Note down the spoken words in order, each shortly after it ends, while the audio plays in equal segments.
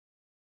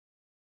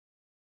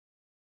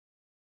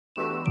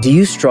Do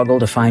you struggle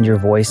to find your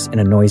voice in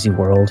a noisy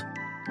world?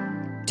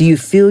 Do you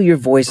feel your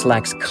voice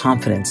lacks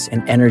confidence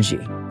and energy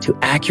to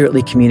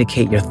accurately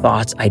communicate your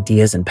thoughts,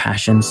 ideas, and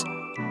passions?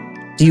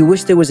 Do you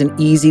wish there was an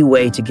easy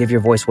way to give your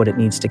voice what it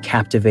needs to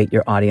captivate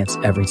your audience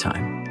every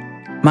time?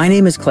 My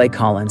name is Clay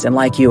Collins, and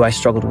like you, I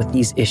struggled with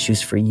these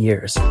issues for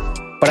years.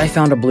 But I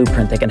found a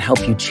blueprint that can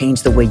help you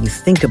change the way you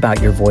think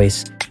about your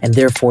voice and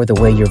therefore the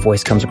way your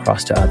voice comes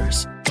across to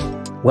others.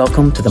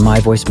 Welcome to the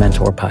My Voice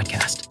Mentor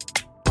podcast.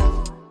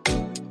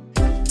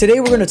 Today,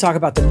 we're going to talk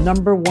about the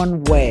number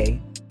one way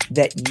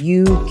that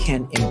you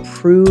can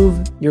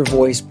improve your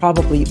voice,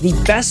 probably the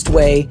best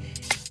way,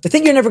 the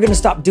thing you're never going to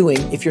stop doing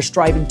if you're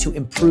striving to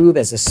improve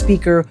as a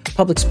speaker,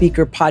 public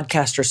speaker,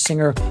 podcaster,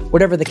 singer,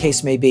 whatever the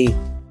case may be.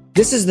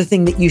 This is the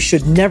thing that you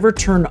should never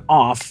turn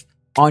off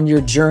on your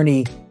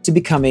journey to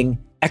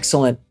becoming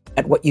excellent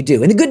at what you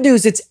do. And the good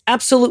news, it's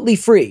absolutely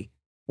free,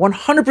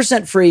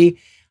 100% free.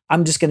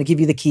 I'm just going to give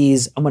you the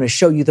keys. I'm going to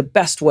show you the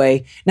best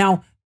way.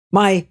 Now,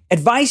 my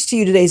advice to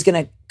you today is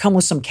going to come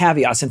with some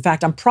caveats. In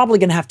fact, I'm probably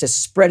going to have to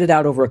spread it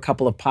out over a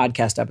couple of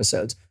podcast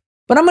episodes.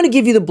 But I'm going to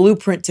give you the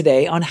blueprint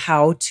today on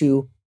how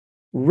to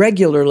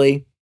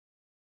regularly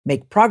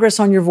make progress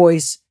on your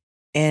voice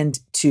and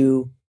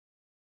to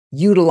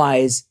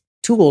utilize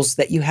tools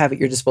that you have at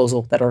your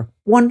disposal that are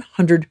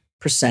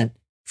 100%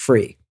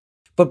 free.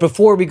 But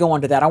before we go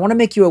on to that, I want to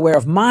make you aware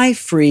of my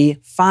free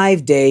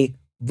 5-day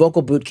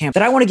vocal boot camp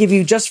that I want to give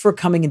you just for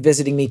coming and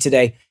visiting me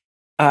today.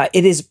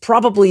 It is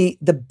probably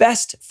the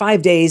best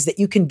 5 days that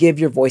you can give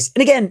your voice.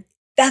 And again,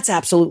 that's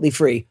absolutely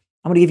free.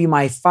 I'm going to give you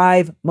my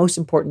 5 most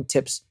important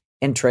tips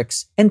and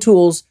tricks and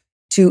tools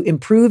to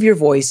improve your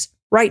voice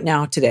right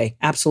now, today,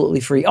 absolutely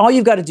free. All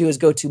you've got to do is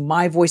go to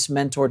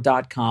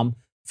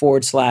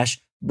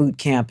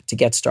myvoicementor.com/bootcamp to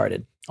get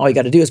started. All you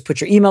got to do is put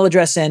your email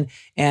address in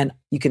and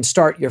you can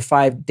start your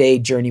 5-day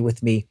journey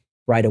with me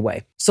right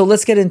away. So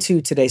let's get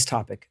into today's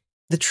topic.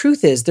 The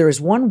truth is, there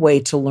is one way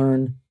to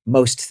learn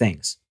most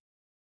things.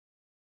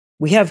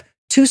 We have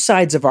 2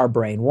 sides of our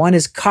brain. One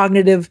is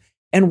cognitive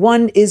and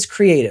one is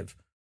creative.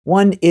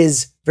 One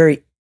is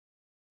very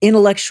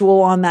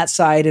intellectual on that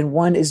side and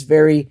one is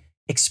very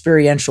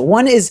experiential.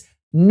 One is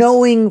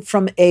knowing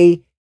from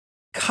a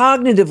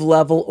cognitive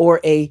level or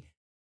a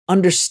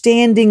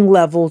understanding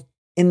level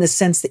in the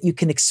sense that you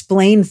can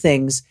explain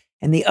things,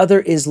 and the other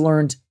is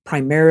learned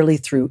primarily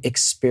through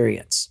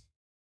experience.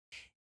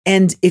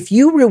 And if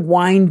you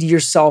rewind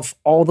yourself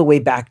all the way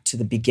back to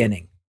the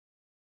beginning,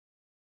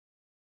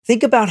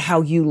 think about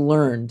how you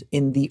learned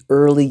in the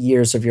early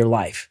years of your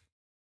life.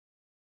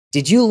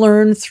 Did you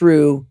learn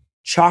through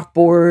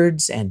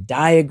chalkboards and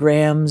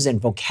diagrams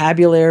and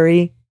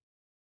vocabulary?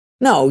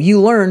 No,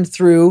 you learned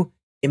through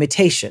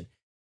imitation.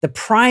 The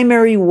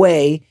primary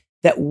way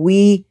that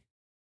we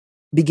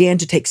began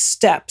to take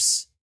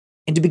steps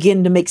and to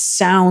begin to make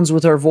sounds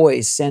with our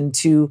voice and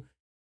to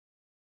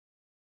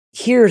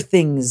hear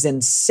things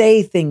and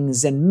say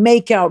things and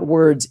make out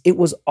words, it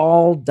was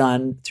all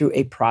done through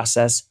a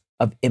process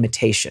of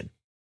imitation.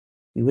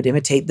 We would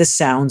imitate the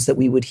sounds that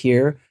we would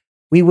hear.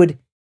 We would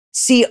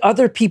see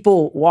other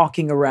people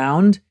walking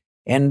around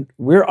and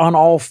we're on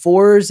all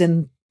fours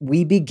and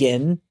we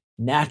begin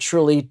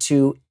naturally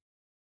to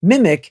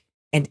mimic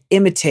and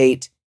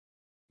imitate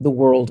the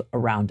world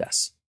around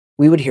us.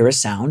 We would hear a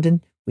sound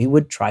and we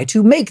would try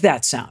to make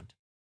that sound.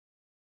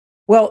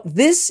 Well,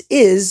 this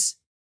is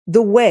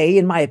the way,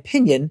 in my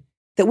opinion,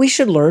 that we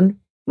should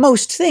learn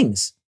most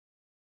things.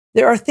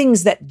 There are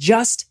things that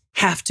just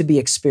have to be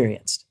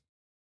experienced.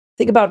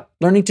 Think about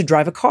learning to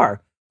drive a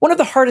car. One of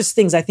the hardest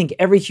things I think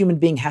every human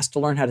being has to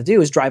learn how to do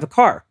is drive a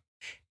car.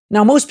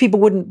 Now, most people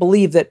wouldn't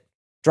believe that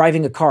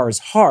driving a car is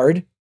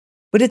hard,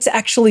 but it's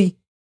actually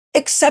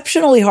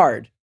exceptionally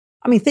hard.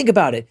 I mean, think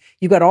about it.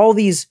 You've got all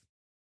these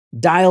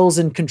dials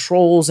and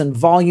controls and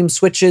volume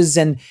switches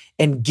and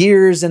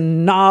gears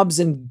and knobs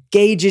and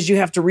gauges you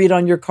have to read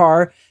on your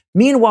car.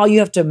 Meanwhile, you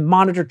have to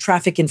monitor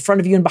traffic in front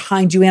of you and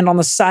behind you and on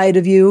the side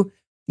of you.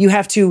 You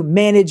have to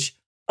manage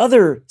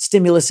other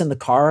stimulus in the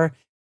car.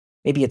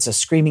 Maybe it's a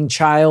screaming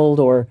child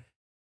or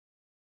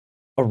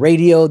a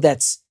radio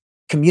that's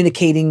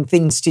communicating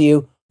things to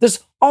you.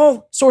 There's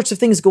all sorts of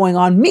things going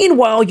on.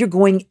 Meanwhile, you're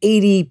going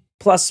 80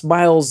 plus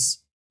miles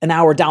an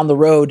hour down the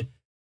road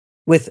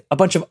with a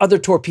bunch of other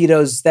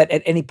torpedoes that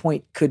at any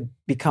point could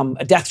become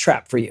a death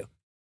trap for you.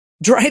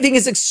 Driving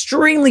is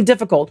extremely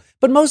difficult,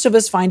 but most of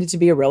us find it to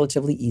be a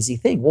relatively easy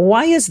thing. Well,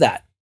 why is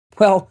that?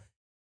 Well,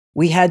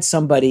 we had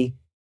somebody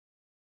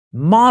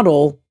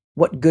model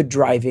what good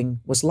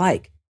driving was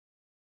like.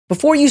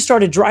 Before you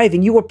started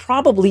driving, you were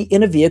probably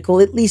in a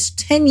vehicle at least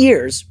 10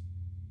 years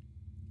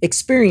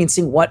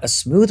experiencing what a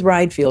smooth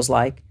ride feels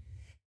like,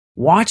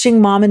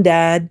 watching mom and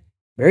dad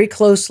very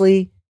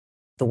closely,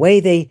 the way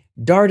they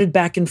darted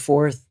back and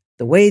forth,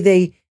 the way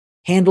they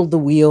handled the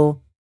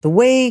wheel, the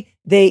way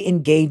they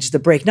engaged the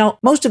brake. Now,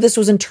 most of this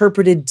was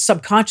interpreted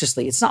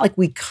subconsciously. It's not like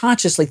we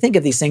consciously think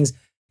of these things,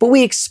 but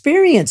we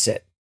experience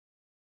it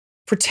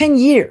for 10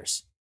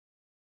 years,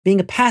 being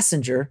a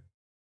passenger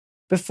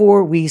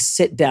before we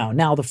sit down.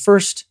 Now, the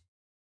first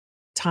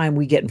time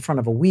we get in front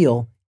of a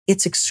wheel,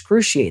 it's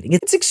excruciating.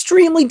 It's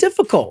extremely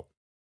difficult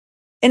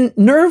and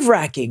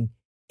nerve-wracking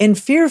and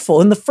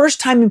fearful. And the first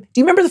time, do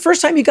you remember the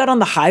first time you got on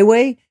the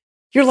highway?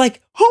 You're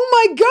like,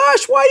 oh my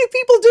gosh, why do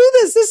people do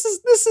this?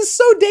 This is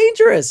so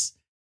dangerous.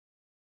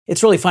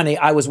 It's really funny.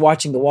 I was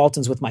watching the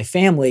Waltons with my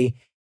family,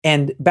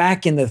 and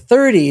back in the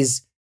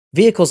 30s,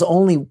 vehicles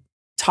only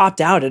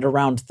topped out at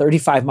around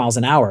 35 miles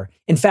an hour.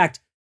 In fact,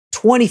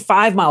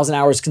 25 miles an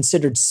hour is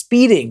considered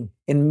speeding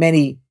in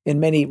many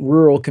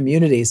rural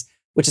communities,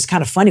 which is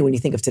kind of funny when you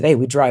think of today.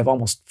 We drive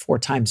almost 4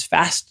 times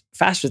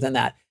faster than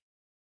that.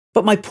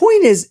 But my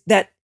point is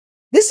that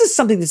this is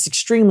something that's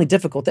extremely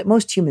difficult that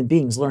most human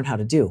beings learn how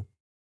to do.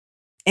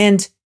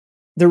 And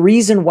the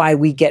reason why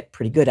we get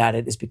pretty good at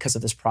it is because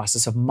of this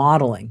process of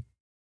modeling.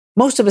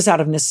 Most of us,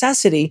 out of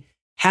necessity,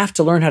 have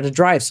to learn how to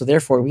drive. So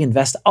therefore, we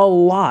invest a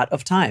lot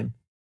of time.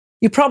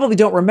 You probably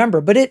don't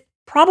remember, but it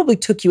probably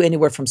took you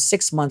anywhere from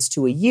 6 months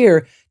to a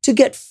year to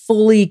get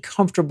fully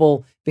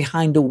comfortable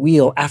behind a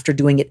wheel after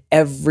doing it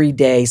every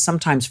day,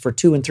 sometimes for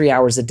 2 and 3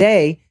 hours a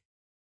day,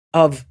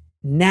 of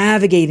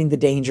navigating the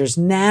dangers,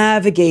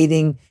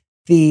 navigating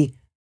the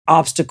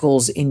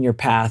obstacles in your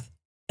path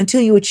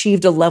until you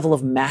achieved a level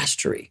of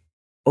mastery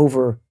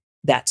over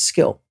that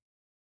skill.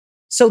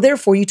 So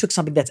therefore, you took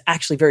something that's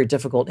actually very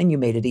difficult and you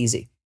made it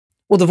easy.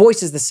 Well, the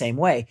voice is the same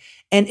way.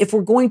 And if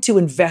we're going to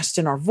invest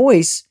in our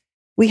voice,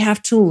 we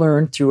have to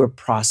learn through a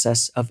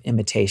process of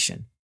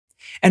imitation.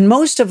 And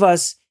most of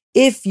us,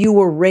 if you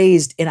were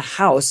raised in a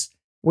house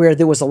where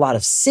there was a lot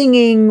of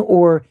singing,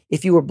 or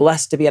if you were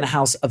blessed to be in a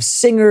house of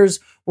singers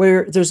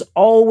where there's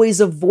always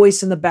a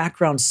voice in the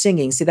background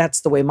singing. See,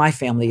 that's the way my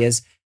family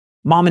is.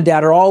 Mom and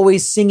dad are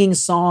always singing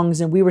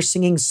songs, and we were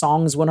singing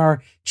songs when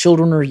our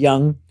children were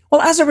young.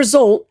 Well, as a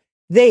result,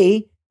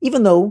 they,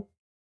 even though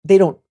they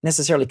don't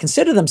necessarily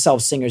consider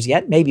themselves singers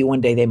yet, maybe one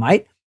day they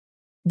might,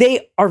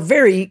 they are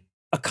very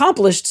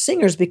accomplished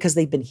singers because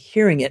they've been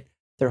hearing it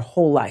their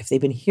whole life. They've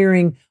been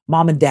hearing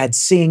mom and dad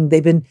sing.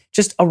 They've been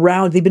just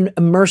around, they've been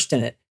immersed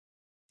in it.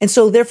 And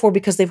so therefore,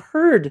 because they've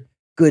heard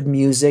good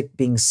music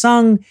being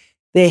sung,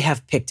 they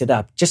have picked it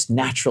up just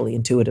naturally,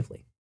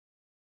 intuitively.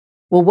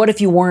 Well, what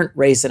if you weren't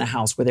raised in a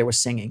house where they were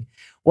singing?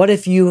 What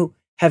if you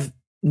have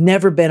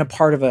never been a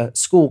part of a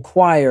school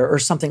choir or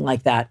something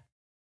like that?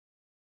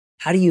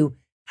 How do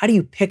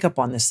you pick up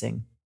on this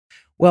thing?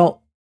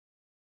 Well,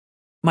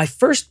 my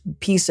first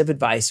piece of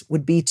advice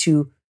would be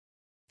to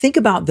think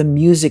about the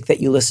music that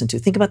you listen to.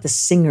 Think about the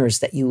singers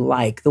that you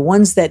like, the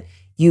ones that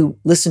you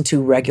listen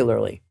to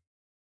regularly.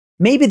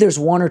 Maybe there's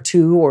 1 or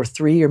 2 or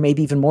 3 or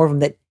maybe even more of them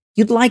that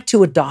you'd like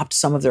to adopt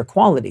some of their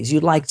qualities.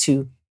 You'd like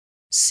to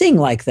sing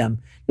like them,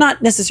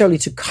 not necessarily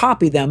to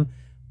copy them,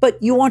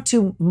 but you want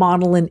to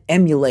model and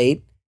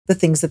emulate the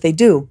things that they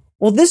do.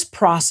 Well, this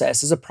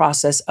process is a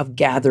process of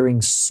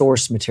gathering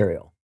source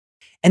material.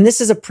 And this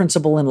is a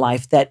principle in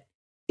life that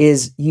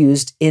is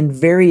used in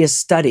various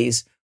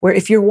studies where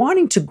if you're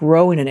wanting to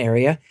grow in an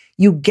area,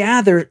 you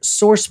gather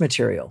source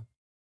material.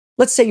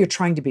 Let's say you're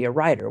trying to be a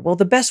writer. Well,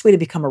 the best way to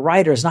become a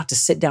writer is not to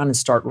sit down and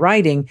start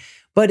writing,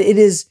 but it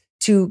is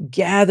to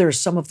gather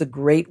some of the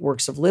great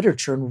works of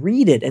literature and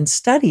read it and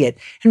study it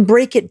and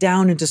break it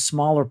down into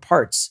smaller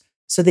parts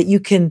so that you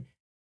can,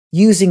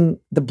 using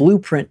the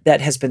blueprint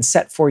that has been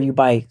set for you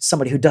by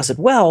somebody who does it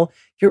well,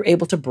 you're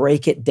able to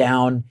break it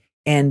down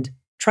and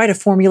try to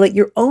formulate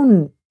your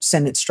own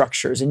sentence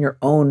structures and your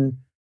own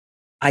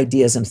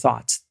ideas and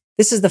thoughts.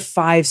 This is the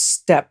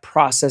 5-step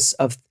process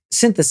of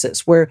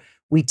synthesis where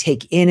we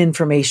take in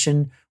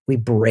information, we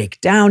break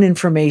down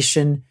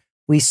information,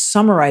 we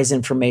summarize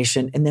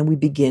information, and then we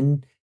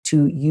begin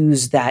to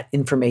use that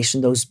information,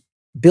 those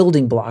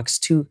building blocks,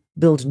 to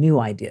build new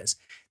ideas.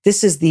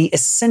 This is the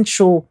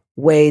essential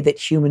way that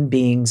human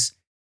beings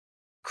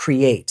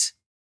create.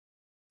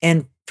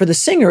 And for the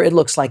singer, it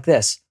looks like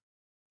this.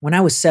 When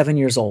I was 7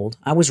 years old,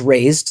 I was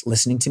raised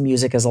listening to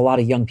music, as a lot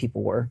of young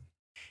people were.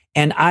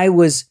 And I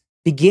was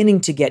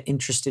beginning to get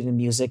interested in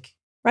music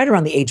right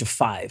around the age of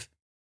 5.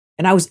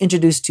 And I was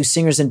introduced to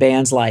singers and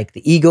bands like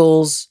the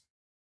Eagles,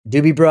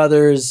 Doobie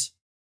Brothers,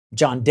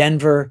 John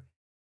Denver.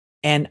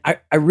 And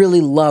I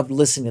really loved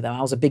listening to them.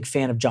 I was a big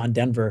fan of John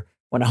Denver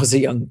when I was a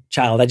young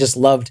child.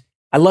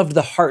 I loved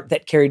the heart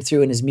that carried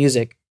through in his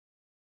music.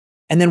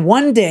 And then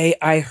one day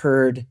I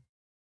heard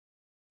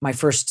my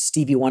first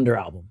Stevie Wonder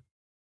album.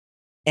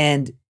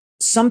 And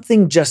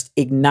something just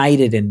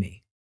ignited in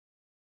me.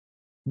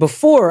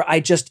 Before, I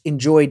just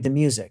enjoyed the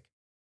music.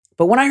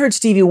 But when I heard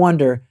Stevie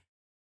Wonder,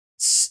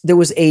 there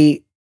was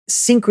a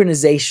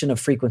synchronization of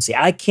frequency.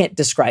 I can't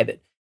describe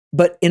it.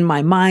 But in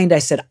my mind, I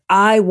said,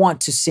 I want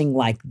to sing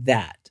like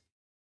that.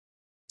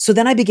 So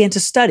then I began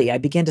to study. I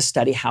began to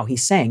study how he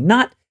sang,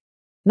 not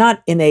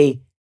in a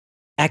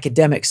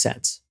academic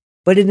sense,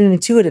 but in an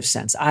intuitive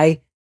sense. I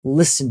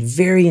listened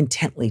very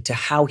intently to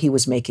how he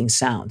was making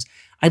sounds.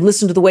 I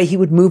listened to the way he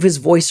would move his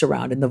voice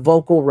around and the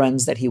vocal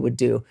runs that he would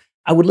do.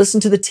 I would listen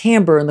to the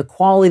timbre and the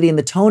quality and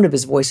the tone of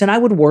his voice, and I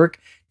would work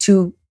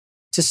to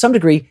some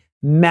degree,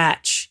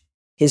 match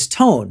his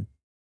tone.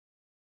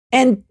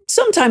 And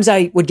sometimes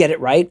I would get it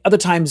right. Other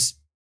times,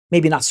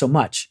 maybe not so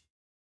much.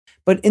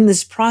 But in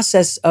this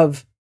process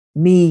of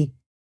me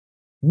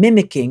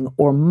mimicking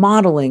or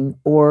modeling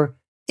or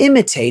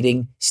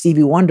imitating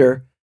Stevie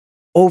Wonder,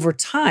 over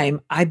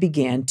time, I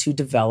began to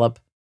develop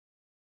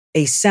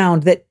a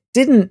sound that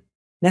didn't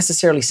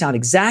necessarily sound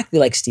exactly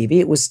like Stevie.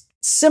 It was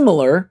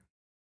similar,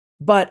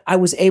 but I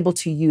was able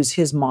to use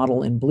his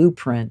model and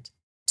blueprint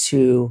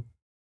to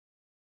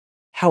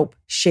help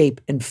shape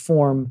and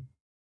form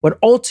what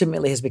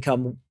ultimately has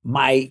become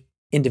my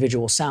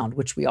individual sound,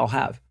 which we all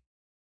have.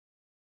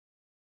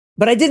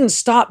 But I didn't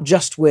stop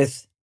just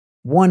with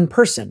one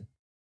person.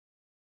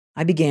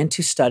 I began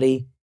to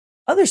study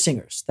other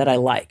singers that I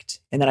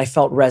liked and that I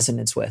felt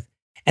resonance with.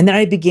 And then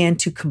I began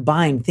to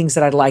combine things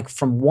that I like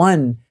from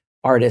one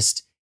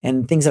artist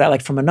and things that I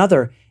like from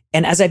another.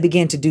 And as I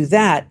began to do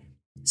that,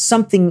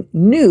 something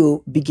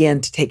new began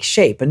to take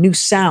shape. A new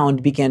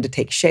sound began to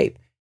take shape.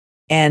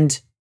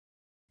 And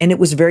it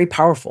was very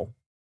powerful.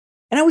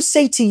 And I would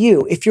say to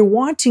you, if you're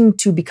wanting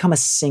to become a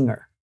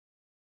singer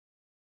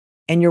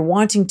and you're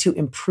wanting to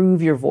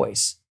improve your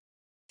voice,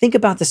 think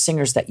about the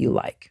singers that you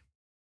like.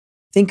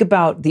 Think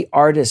about the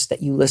artists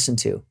that you listen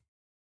to.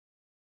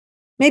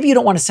 Maybe you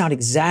don't want to sound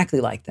exactly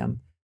like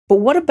them, but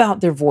what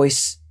about their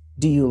voice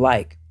do you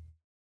like?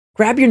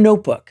 Grab your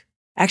notebook.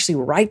 Actually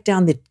write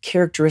down the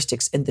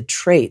characteristics and the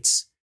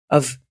traits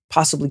of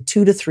possibly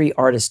 2 to 3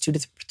 artists, 2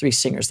 to 3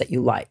 singers that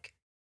you like.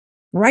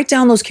 Write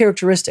down those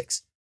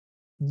characteristics.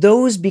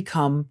 Those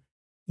become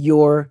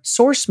your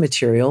source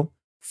material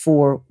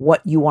for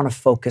what you want to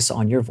focus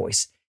on your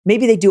voice.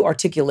 Maybe they do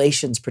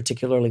articulations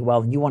particularly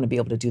well, and you want to be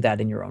able to do that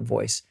in your own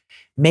voice.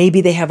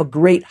 Maybe they have a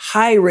great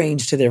high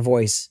range to their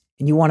voice,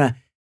 and you want to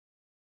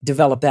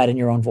develop that in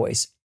your own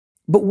voice.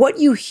 But what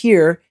you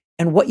hear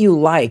and what you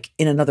like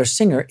in another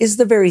singer is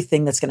the very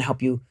thing that's going to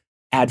help you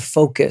add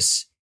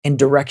focus and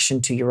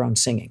direction to your own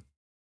singing.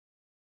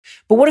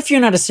 But what if you're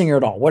not a singer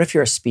at all? What if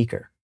you're a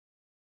speaker?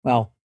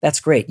 Well,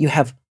 that's great. You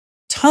have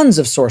tons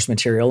of source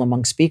material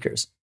among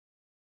speakers.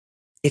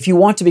 If you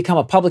want to become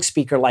a public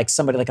speaker like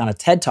somebody like on a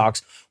TED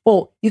Talks,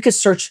 well, you could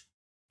search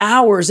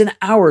hours and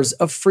hours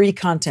of free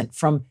content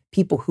from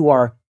people who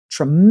are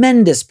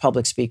tremendous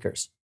public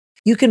speakers.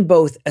 You can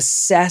both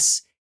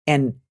assess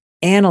and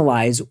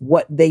analyze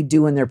what they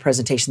do in their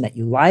presentation that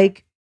you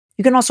like.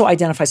 You can also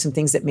identify some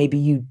things that maybe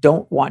you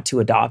don't want to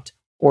adopt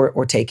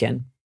or take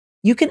in.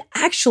 You can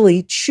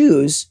actually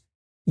choose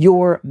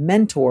your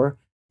mentor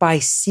by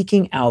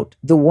seeking out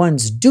the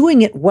ones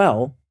doing it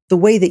well, the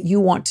way that you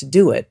want to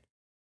do it,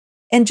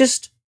 and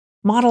just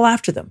model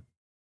after them.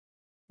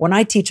 When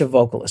I teach a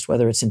vocalist,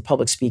 whether it's in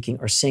public speaking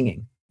or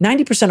singing,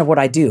 90% of what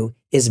I do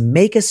is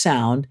make a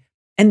sound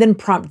and then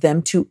prompt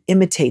them to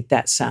imitate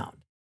that sound.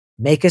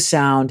 Make a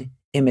sound,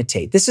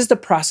 imitate. This is the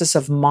process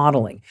of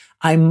modeling.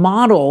 I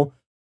model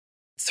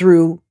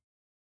through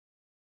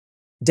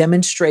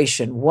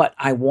demonstration what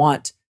I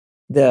want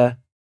the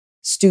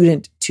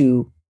student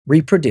to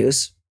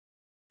reproduce,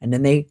 and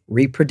then they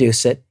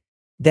reproduce it.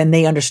 Then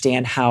they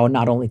understand how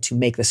not only to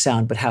make the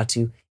sound, but how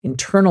to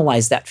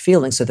internalize that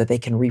feeling so that they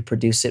can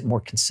reproduce it more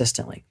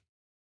consistently.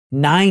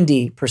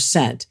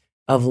 90%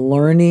 of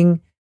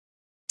learning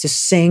to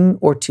sing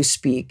or to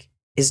speak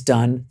is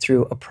done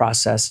through a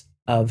process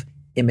of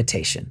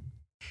imitation.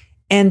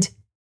 And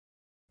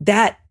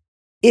that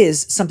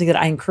is something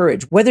that I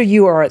encourage, whether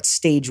you are at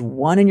stage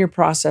 1 in your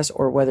process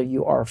or whether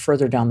you are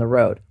further down the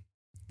road.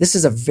 This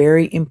is a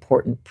very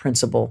important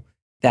principle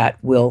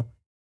that will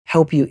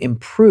help you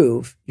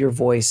improve your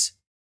voice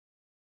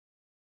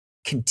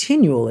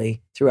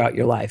continually throughout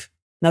your life.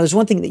 Now, there's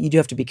one thing that you do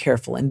have to be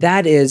careful, and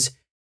that is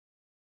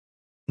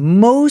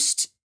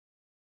most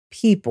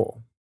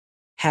people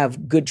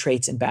have good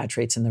traits and bad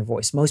traits in their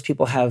voice. Most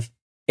people have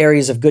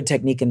areas of good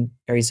technique and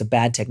areas of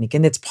bad technique.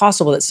 And it's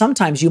possible that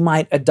sometimes you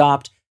might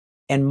adopt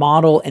and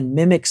model and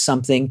mimic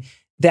something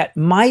that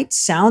might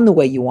sound the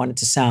way you want it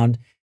to sound,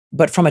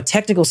 but from a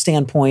technical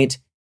standpoint,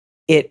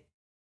 it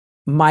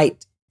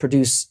might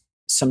produce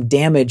some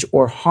damage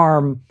or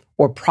harm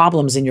or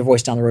problems in your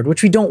voice down the road,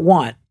 which we don't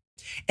want.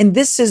 And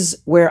this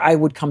is where I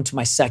would come to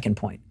my second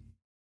point,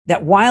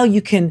 that while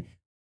you can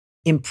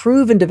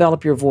improve and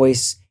develop your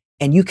voice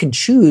and you can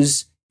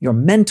choose your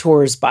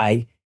mentors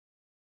by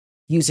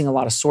using a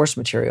lot of source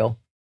material,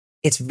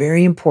 it's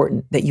very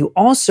important that you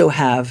also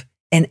have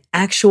an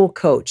actual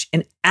coach,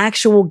 an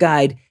actual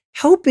guide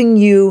helping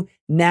you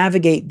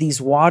navigate these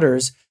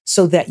waters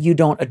so that you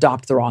don't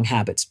adopt the wrong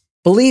habits.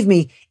 Believe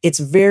me, it's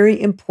very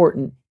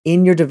important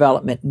in your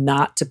development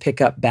not to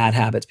pick up bad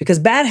habits, because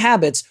bad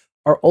habits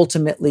are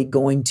ultimately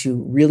going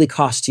to really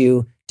cost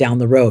you down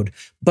the road.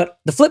 But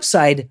the flip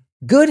side,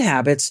 good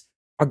habits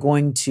are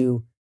going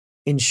to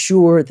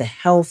ensure the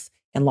health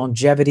and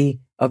longevity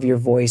of your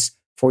voice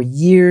for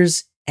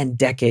years and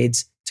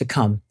decades to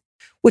come.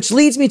 Which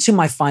leads me to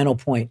my final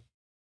point.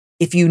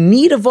 If you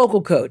need a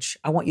vocal coach,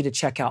 I want you to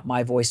check out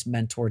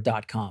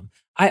myvoicementor.com.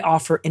 I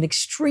offer an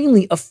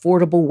extremely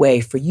affordable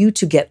way for you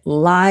to get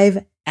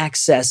live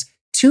access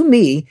to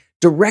me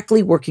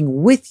directly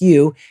working with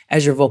you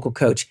as your vocal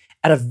coach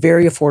at a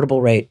very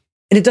affordable rate.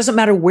 And it doesn't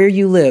matter where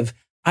you live.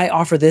 I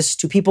offer this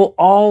to people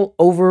all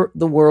over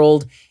the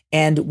world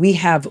And we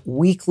have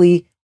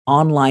weekly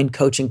online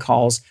coaching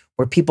calls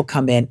where people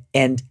come in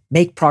and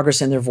make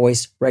progress in their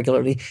voice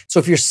regularly. So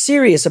if you're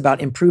serious about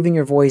improving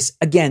your voice,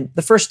 again,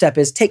 the first step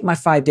is take my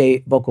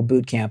 5-day vocal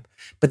boot camp,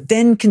 but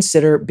then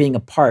consider being a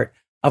part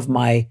of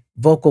my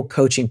vocal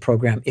coaching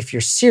program if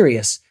you're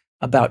serious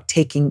about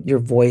taking your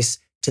voice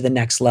to the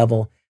next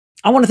level.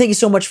 I want to thank you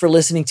so much for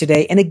listening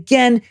today. And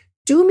again,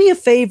 do me a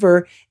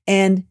favor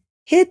and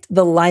hit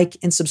the like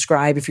and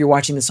subscribe if you're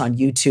watching this on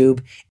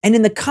YouTube. And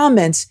in the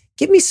comments,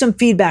 give me some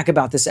feedback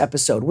about this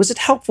episode. Was it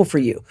helpful for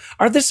you?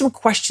 Are there some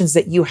questions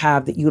that you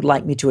have that you'd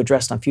like me to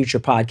address on future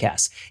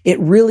podcasts? It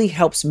really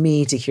helps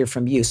me to hear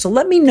from you. So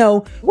let me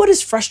know what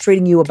is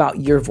frustrating you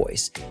about your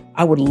voice.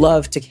 I would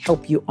love to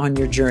help you on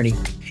your journey.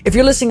 If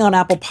you're listening on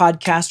Apple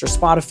Podcasts or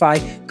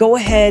Spotify, go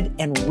ahead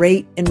and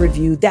rate and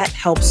review. That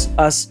helps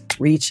us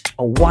reach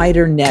a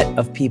wider net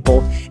of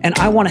people. And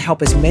I want to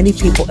help as many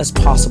people as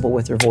possible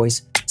with their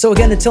voice. So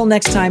again, until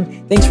next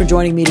time, thanks for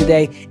joining me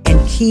today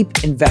and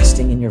keep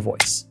investing in your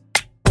voice.